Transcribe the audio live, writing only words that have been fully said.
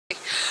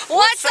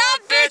What's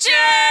up,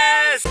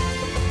 bitches?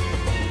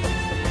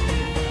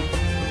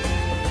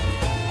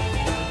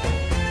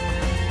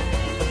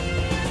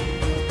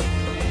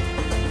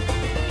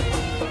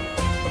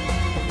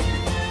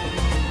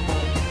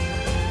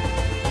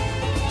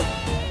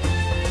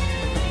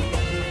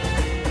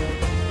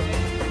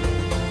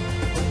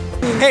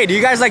 Hey, do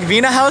you guys like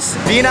Vinahouse?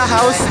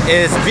 Vinahouse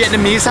is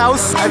Vietnamese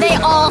house. And they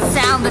all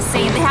sound the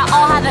same. They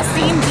all have the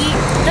same beat.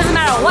 Doesn't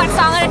matter what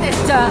song it is.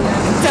 It's dun,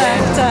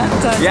 dun, dun,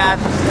 dun, Yeah,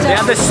 they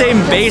have the same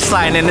bass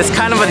line and it's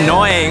kind of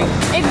annoying.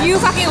 If you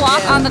fucking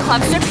walk on the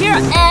club strip here,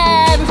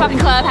 every fucking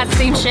club has the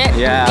same shit.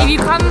 Yeah. If you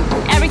come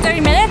every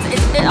 30 minutes,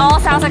 it all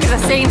sounds like it's the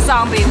same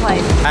song being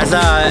played. As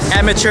an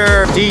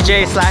amateur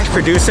DJ slash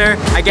producer,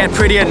 I get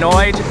pretty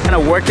annoyed. Kind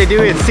of work they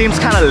do, it seems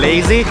kind of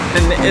lazy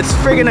and it's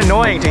friggin'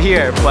 annoying to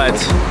hear, but...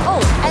 Oh,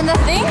 and the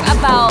thing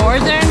about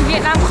northern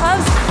Vietnam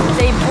clubs,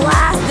 they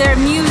blast their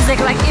music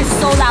like it's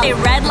so loud. They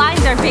redline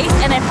their bass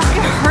and it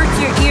fucking hurts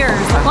your ears.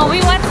 When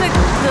we went to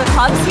the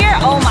clubs here,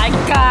 oh my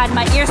god,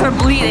 my ears were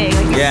bleeding.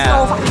 Like, it's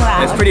so fucking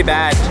loud. It's pretty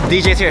bad.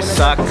 DJs here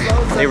suck.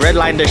 They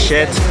redline their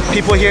shit.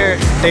 People here,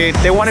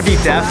 they want to be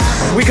deaf.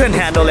 We couldn't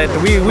handle it.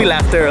 We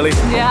left early.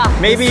 Yeah.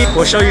 Maybe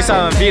we'll show you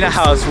some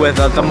Vinahouse with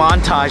the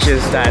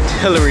montages that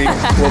Hillary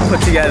will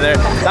put together.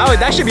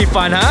 That should be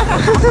fun, huh?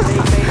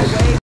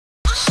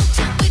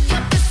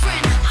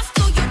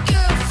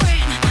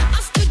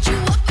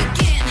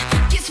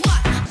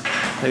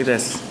 Look at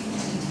this.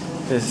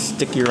 This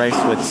sticky rice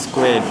with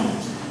squid.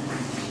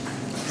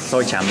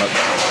 So cham look.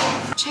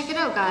 Check it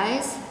out,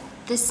 guys.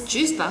 This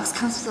juice box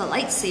comes with a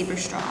lightsaber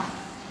straw.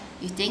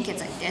 You think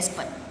it's like this,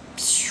 but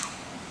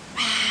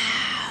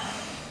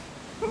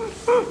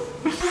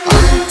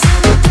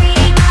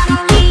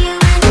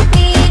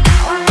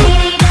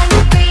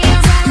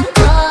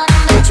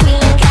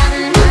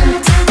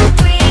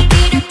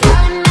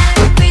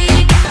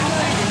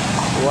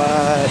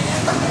What?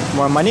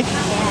 More money?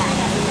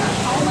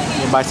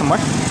 You buy some more?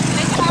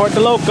 Support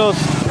the locals.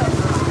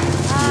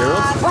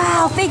 Euros?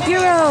 wow, fake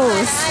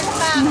euros.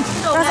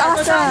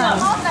 That's awesome.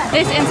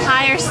 This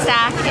entire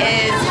stack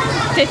is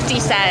 50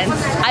 cents.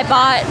 I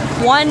bought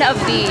one of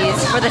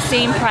these for the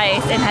same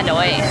price in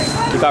Hanoi.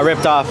 You got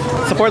ripped off.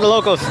 Support the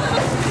locals.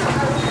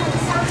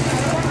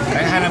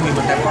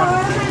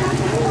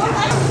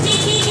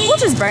 We'll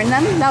just burn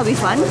them. That'll be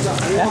fun.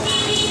 Yeah.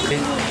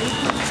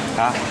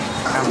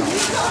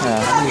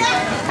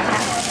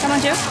 Come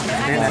on, Joe.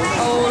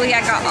 Oh, yeah,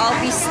 I got all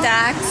these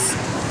stacks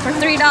for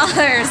 $3.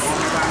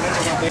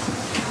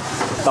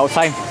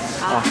 Outside.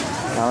 Oh,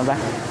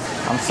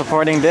 I'm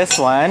supporting this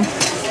one,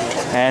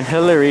 and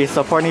Hillary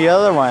supporting the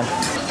other one.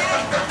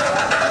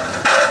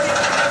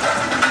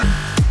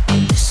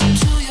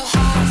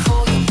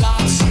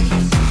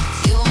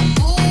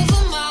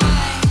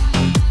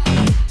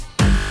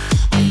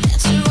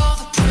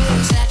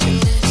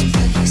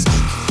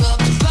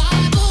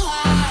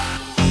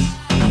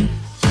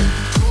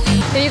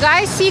 If you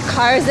guys see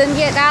cars in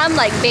Vietnam,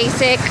 like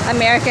basic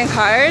American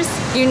cars,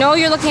 you know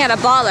you're looking at a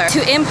baller.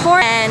 To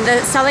import, and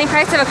the selling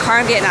price of a car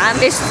in Vietnam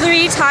is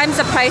 3 times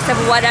the price of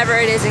whatever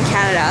it is in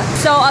Canada.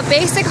 So a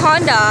basic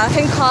Honda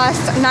can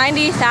cost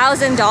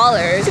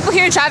 $90,000. People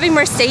here driving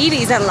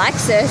Mercedes and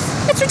Lexus.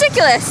 It's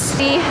ridiculous.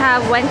 We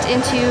have went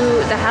into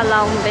the Ha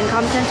Long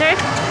Vincom Center.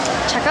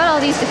 Check out all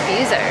these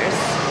diffusers.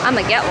 I'm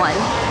gonna get one.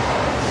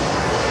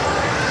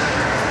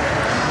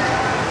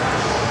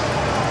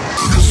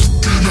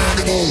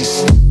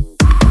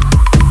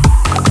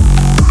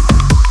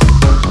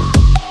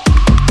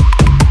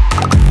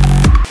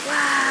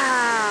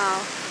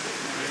 Wow.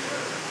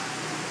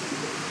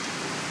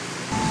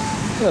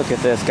 Look at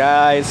this,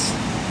 guys.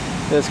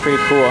 This is pretty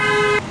cool.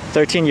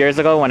 13 years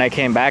ago when I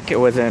came back, it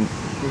wasn't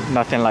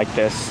nothing like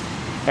this.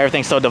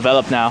 Everything's so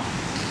developed now.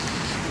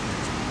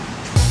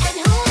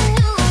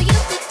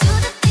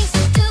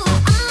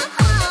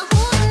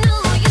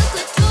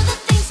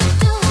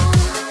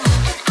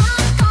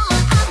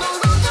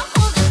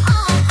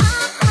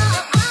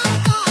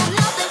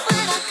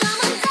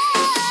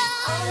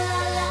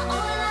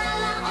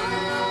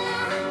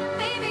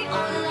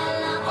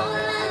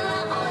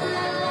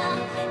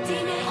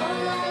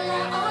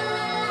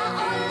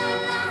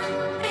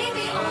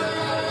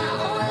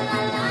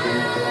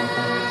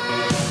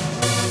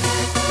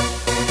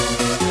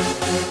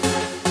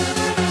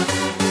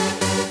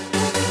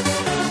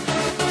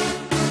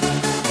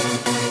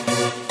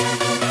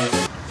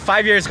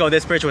 Five years ago,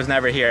 this bridge was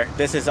never here.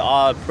 This is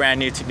all brand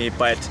new to me,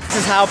 but this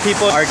is how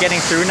people are getting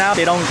through now.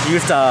 They don't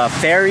use the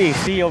ferry.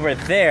 See over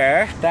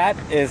there, that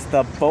is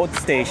the boat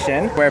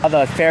station where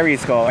the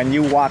ferries go. When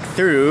you walk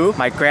through,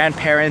 my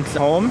grandparents'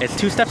 home is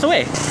 2 steps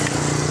away.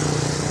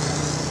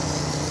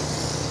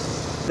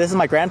 This is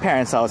my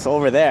grandparents' house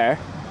over there.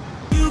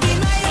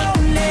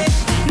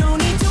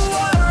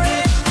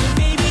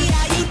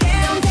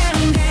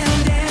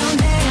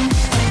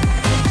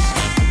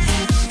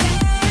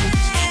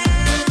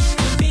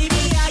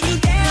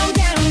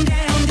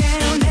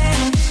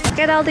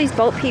 Look at all these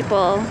boat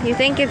people. You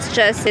think it's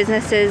just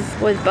businesses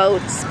with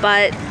boats,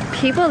 but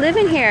people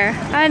living here.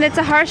 And it's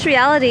a harsh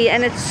reality,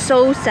 and it's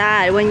so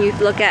sad when you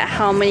look at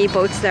how many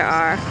boats there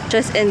are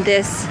just in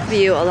this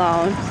view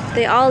alone.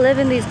 They all live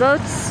in these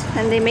boats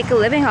and they make a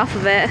living off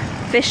of it.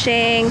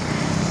 Fishing,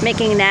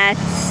 making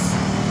nets,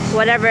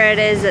 whatever it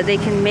is that they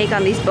can make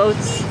on these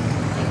boats.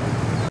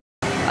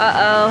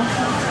 Uh-oh.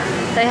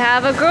 They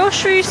have a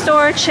grocery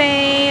store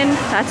chain.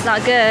 That's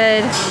not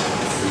good.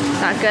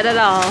 Not good at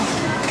all.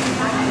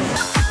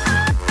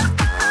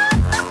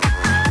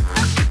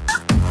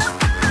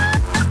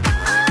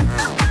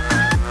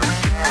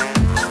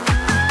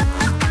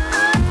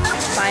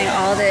 Buying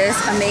all this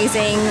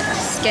amazing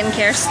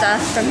skincare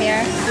stuff from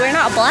here. We're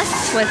not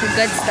blessed with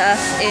good stuff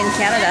in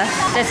Canada.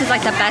 This is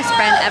like the best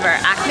brand ever.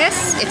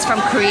 Acnes, it's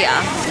from Korea.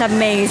 It's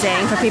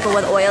amazing for people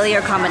with oily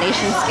or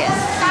combination skin.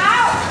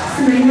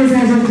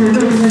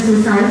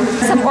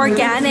 Some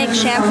organic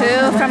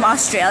shampoo from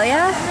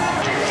Australia.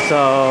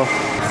 So,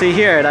 see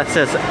here, that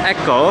says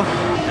Echo,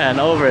 and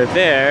over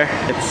there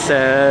it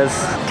says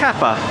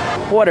Kappa.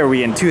 What are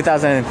we in,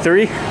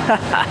 2003? See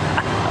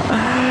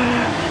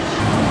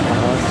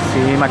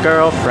my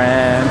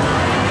girlfriend.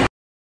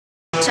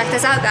 Check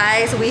this out,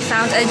 guys. We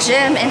found a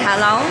gym in Hai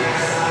Phong,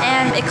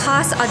 and it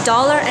costs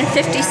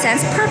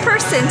 $1.50 per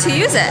person to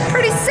use it.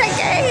 Pretty sick,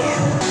 eh?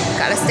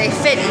 Gotta stay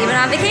fit even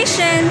on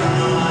vacation.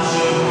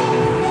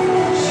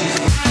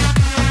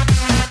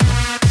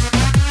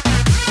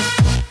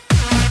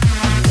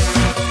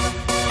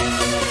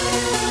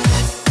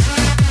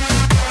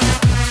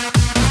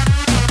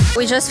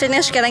 We just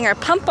finished getting our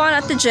pump on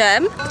at the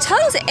gym.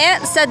 Tung's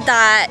aunt said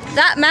that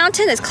that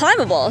mountain is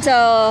climbable.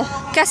 So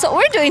guess what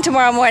we're doing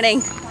tomorrow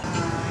morning?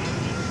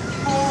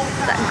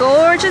 That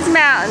gorgeous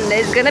mountain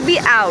is gonna be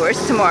ours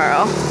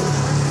tomorrow.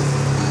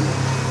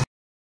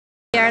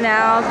 We are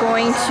now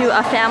going to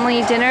a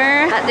family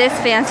dinner at this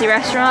fancy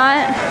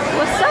restaurant.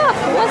 What's up?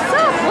 What's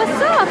up?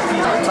 What's up?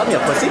 Tell me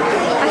a pussy.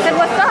 I said,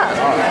 what's up?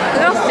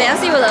 Look how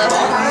fancy we look.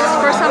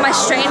 First time I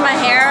straightened my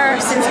hair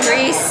since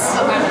Greece.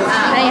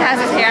 And he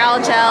has his hair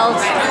all gelled.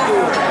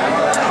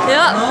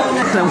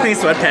 Yep. I'm wearing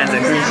sweatpants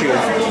and green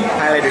shoes.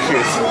 Highlighter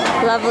shoes.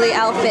 Lovely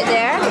outfit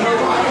there.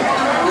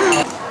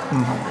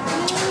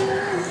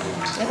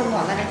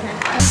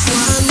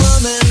 One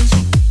moment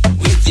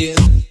with you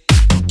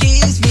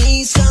gives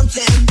me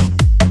something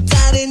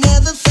that I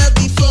never felt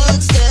before.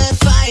 It's the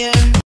fire.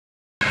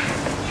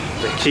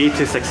 The key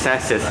to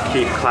success is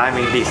keep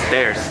climbing these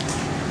stairs.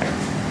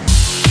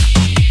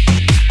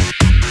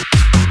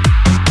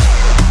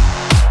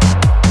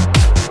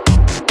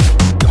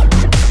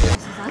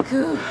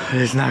 Cool.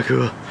 It's not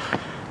cool. A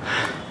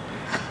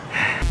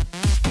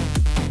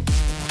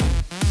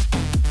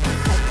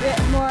bit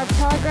more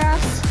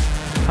progress.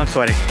 I'm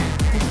sweating.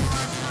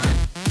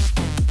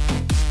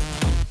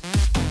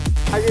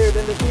 Higher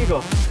than the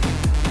eagle.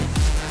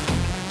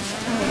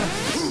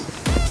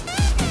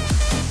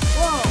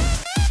 Whoa.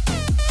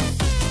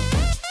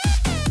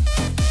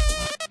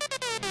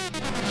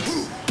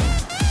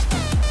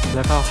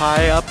 Look how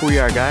high up we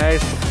are,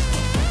 guys.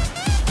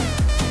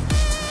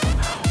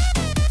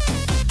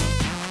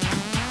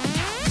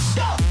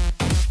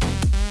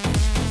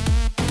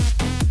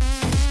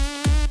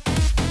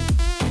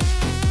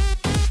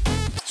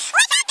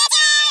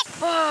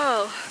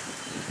 Whoa.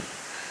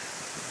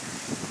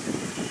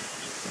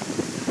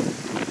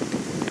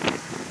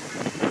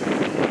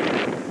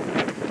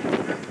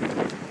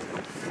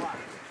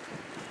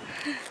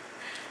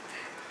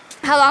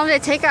 How long did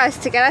it take us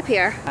to get up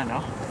here? I don't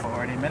know,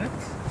 40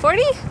 minutes?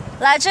 40?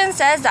 Legend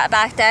says that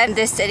back then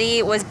this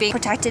city was being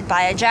protected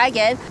by a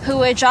dragon who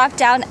would drop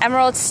down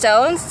emerald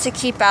stones to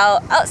keep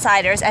out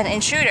outsiders and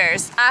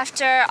intruders.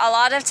 After a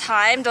lot of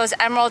time, those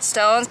emerald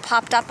stones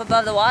popped up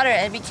above the water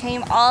and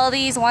became all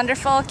these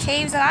wonderful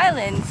caves and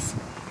islands.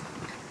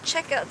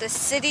 Check out the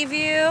city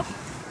view.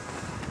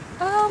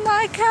 Oh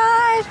my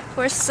god,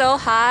 we're so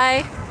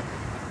high.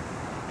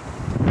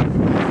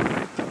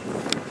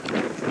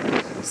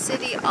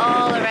 City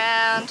all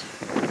around.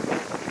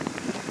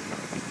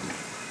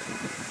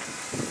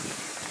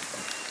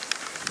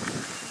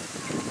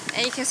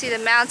 And you can see the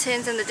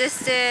mountains in the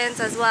distance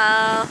as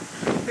well.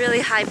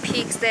 Really high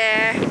peaks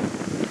there.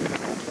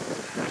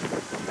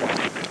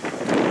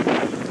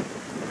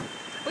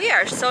 We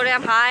are so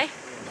damn high.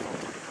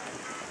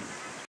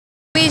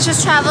 We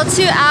just traveled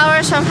 2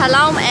 hours from Hai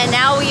Phong, and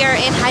now we are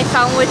in Hai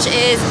Phong, which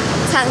is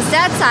Tung's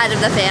dad's side of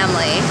the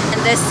family.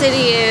 And this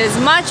city is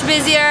much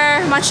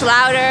busier, much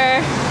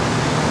louder.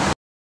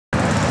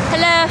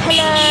 Hello,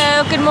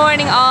 hello, good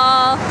morning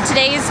all.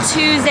 Today is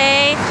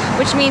Tuesday,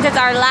 which means it's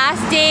our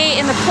last day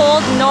in the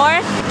cold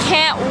north.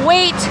 Can't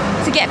wait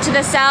to get to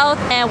the south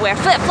and wear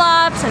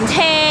flip-flops and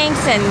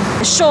tanks and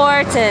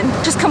shorts and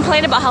just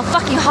complain about how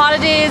fucking hot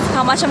it is,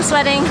 how much I'm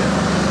sweating.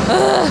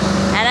 Ugh.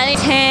 And I need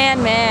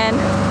tan, man.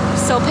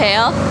 So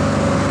pale.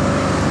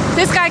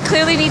 This guy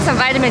clearly needs some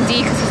vitamin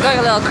D because he's going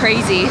a little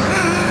crazy.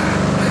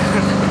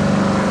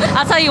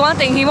 I'll tell you one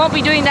thing, he won't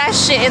be doing that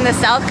shit in the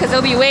south because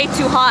it'll be way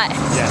too hot.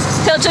 Yes.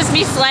 He'll just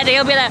be sweating.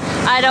 He'll be like,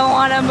 I don't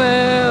want to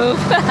move.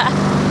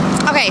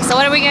 Okay, so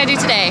what are we going to do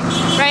today?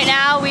 Right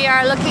now we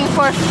are looking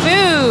for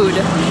food.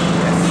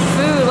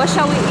 What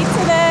shall we eat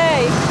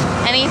today?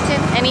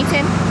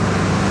 Anything?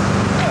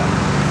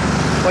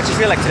 What you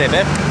feel like today,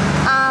 babe?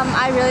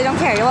 I really don't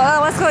care. Well,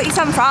 let's go eat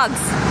some frogs.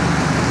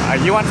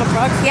 You want some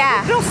frogs?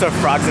 Yeah. You don't serve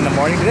frogs in the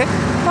morning today?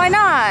 Why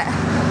not?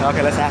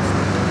 Okay, let's ask.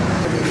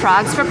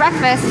 Frogs for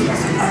breakfast.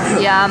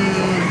 Yum.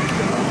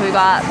 We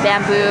got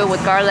bamboo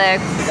with garlic,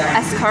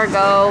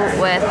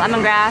 escargot with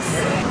lemongrass,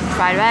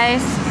 fried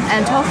rice,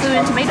 and tofu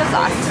and tomato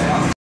sauce.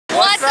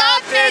 What's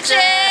up,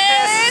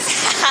 bitches?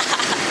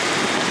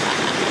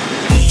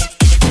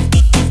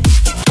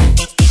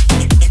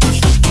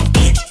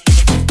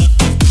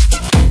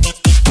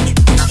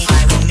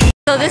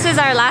 So this is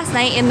our last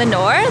night in the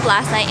north,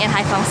 last night in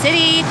Hai Phong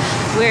City.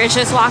 We're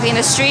just walking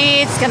the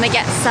streets, gonna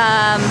get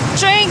some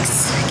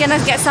drinks, gonna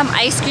get some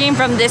ice cream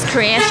from this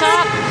Korean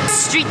shop. The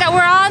street that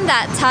we're on,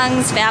 that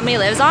Tung's family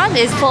lives on,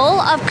 is full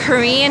of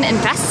Korean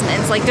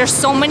investments. Like there's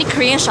so many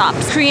Korean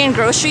shops, Korean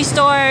grocery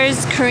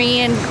stores,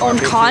 Korean owned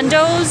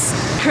condos,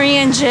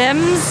 Korean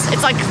gyms.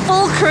 It's like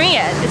full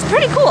Korean. It's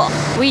pretty cool.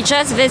 We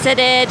just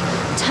visited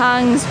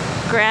Tung's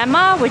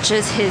grandma, which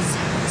is his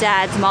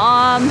dad's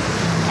mom,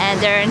 and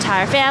their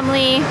entire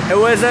family. It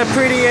was a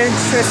pretty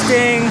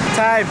interesting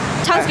time.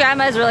 Tung's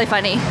grandma is really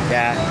funny.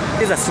 Yeah,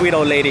 she's a sweet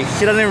old lady.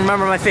 She doesn't even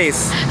remember my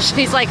face.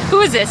 She's like,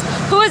 who is this?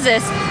 Who is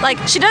this? Like,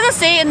 she doesn't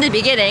say in the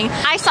beginning.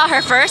 I saw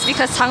her first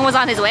because Tung was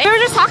on his way. We were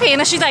just talking and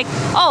then she's like,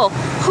 oh,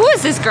 who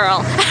is this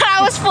girl? And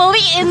I was fully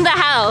in the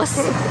house.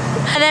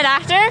 And then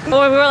after, we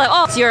were like,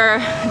 oh, it's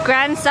your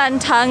grandson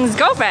Tung's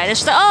girlfriend. And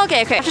she's like, oh,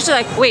 okay. After she's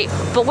like, wait,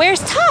 but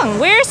where's Tung?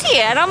 Where is he?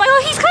 And I'm like,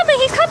 oh, he's coming.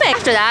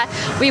 After that,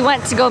 we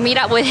went to go meet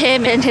up with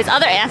him in his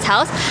other aunt's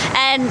house.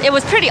 And it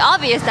was pretty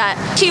obvious that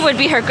he would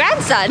be her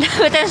grandson.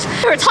 But then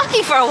we were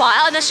talking for a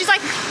while and then she's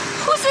like,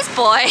 who's this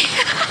boy?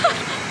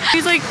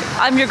 He's like,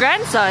 I'm your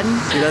grandson.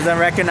 She doesn't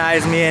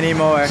recognize me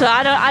anymore. So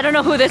I don't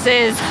know who this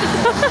is.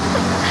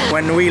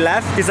 When we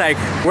left, he's like,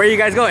 where are you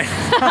guys going?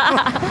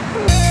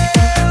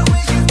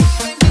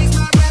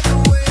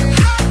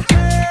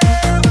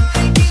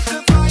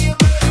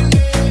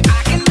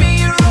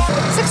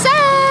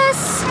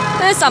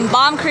 There's some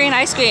bomb Korean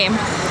ice cream.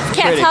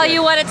 Can't tell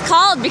you what it's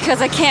called because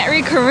I can't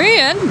read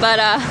Korean, but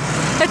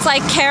it's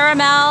like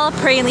caramel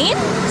praline.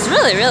 It's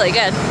really, really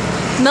good.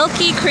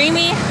 Milky,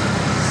 creamy.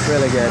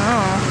 Really good.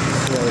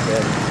 Oh. Really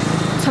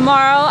good.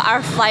 Tomorrow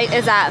our flight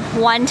is at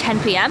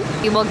 1:10 p.m.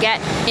 We will get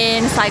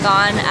in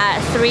Saigon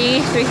at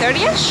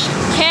 3:30ish.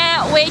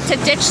 Can't wait to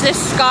ditch this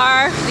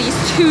scarf, these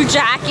 2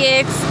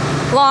 jackets,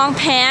 long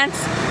pants,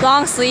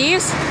 long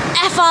sleeves.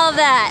 F all of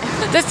that.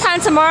 This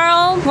time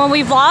tomorrow, when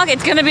we vlog,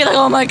 it's gonna be like,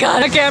 oh my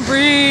god, I can't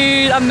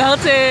breathe, I'm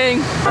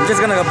melting. I'm just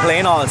gonna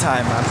complain all the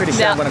time. I'm pretty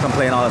sure I'm gonna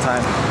complain all the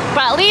time.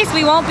 But at least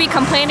we won't be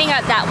complaining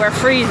that we're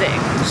freezing.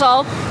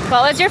 So,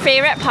 what was your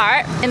favorite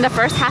part in the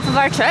first half of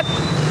our trip?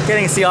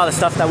 Getting to see all the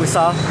stuff that we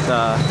saw.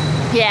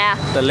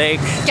 The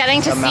lake.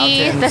 Getting to see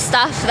mountains. the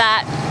stuff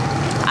that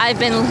I've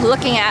been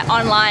looking at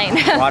online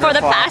for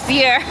the past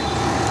year.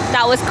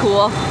 That was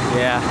cool.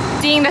 Yeah.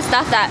 Seeing the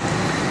stuff that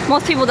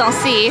most people don't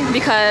see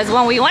because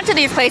when we went to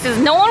these places,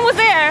 no one was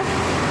there.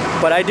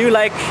 But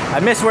I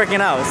miss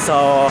working out,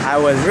 so I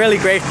was really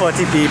grateful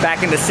to be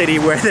back in the city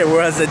where there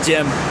was a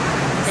gym.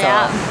 So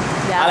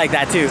I like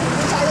that too.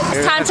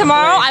 This time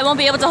tomorrow, I won't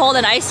be able to hold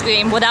an ice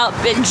cream without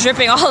it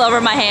dripping all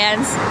over my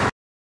hands.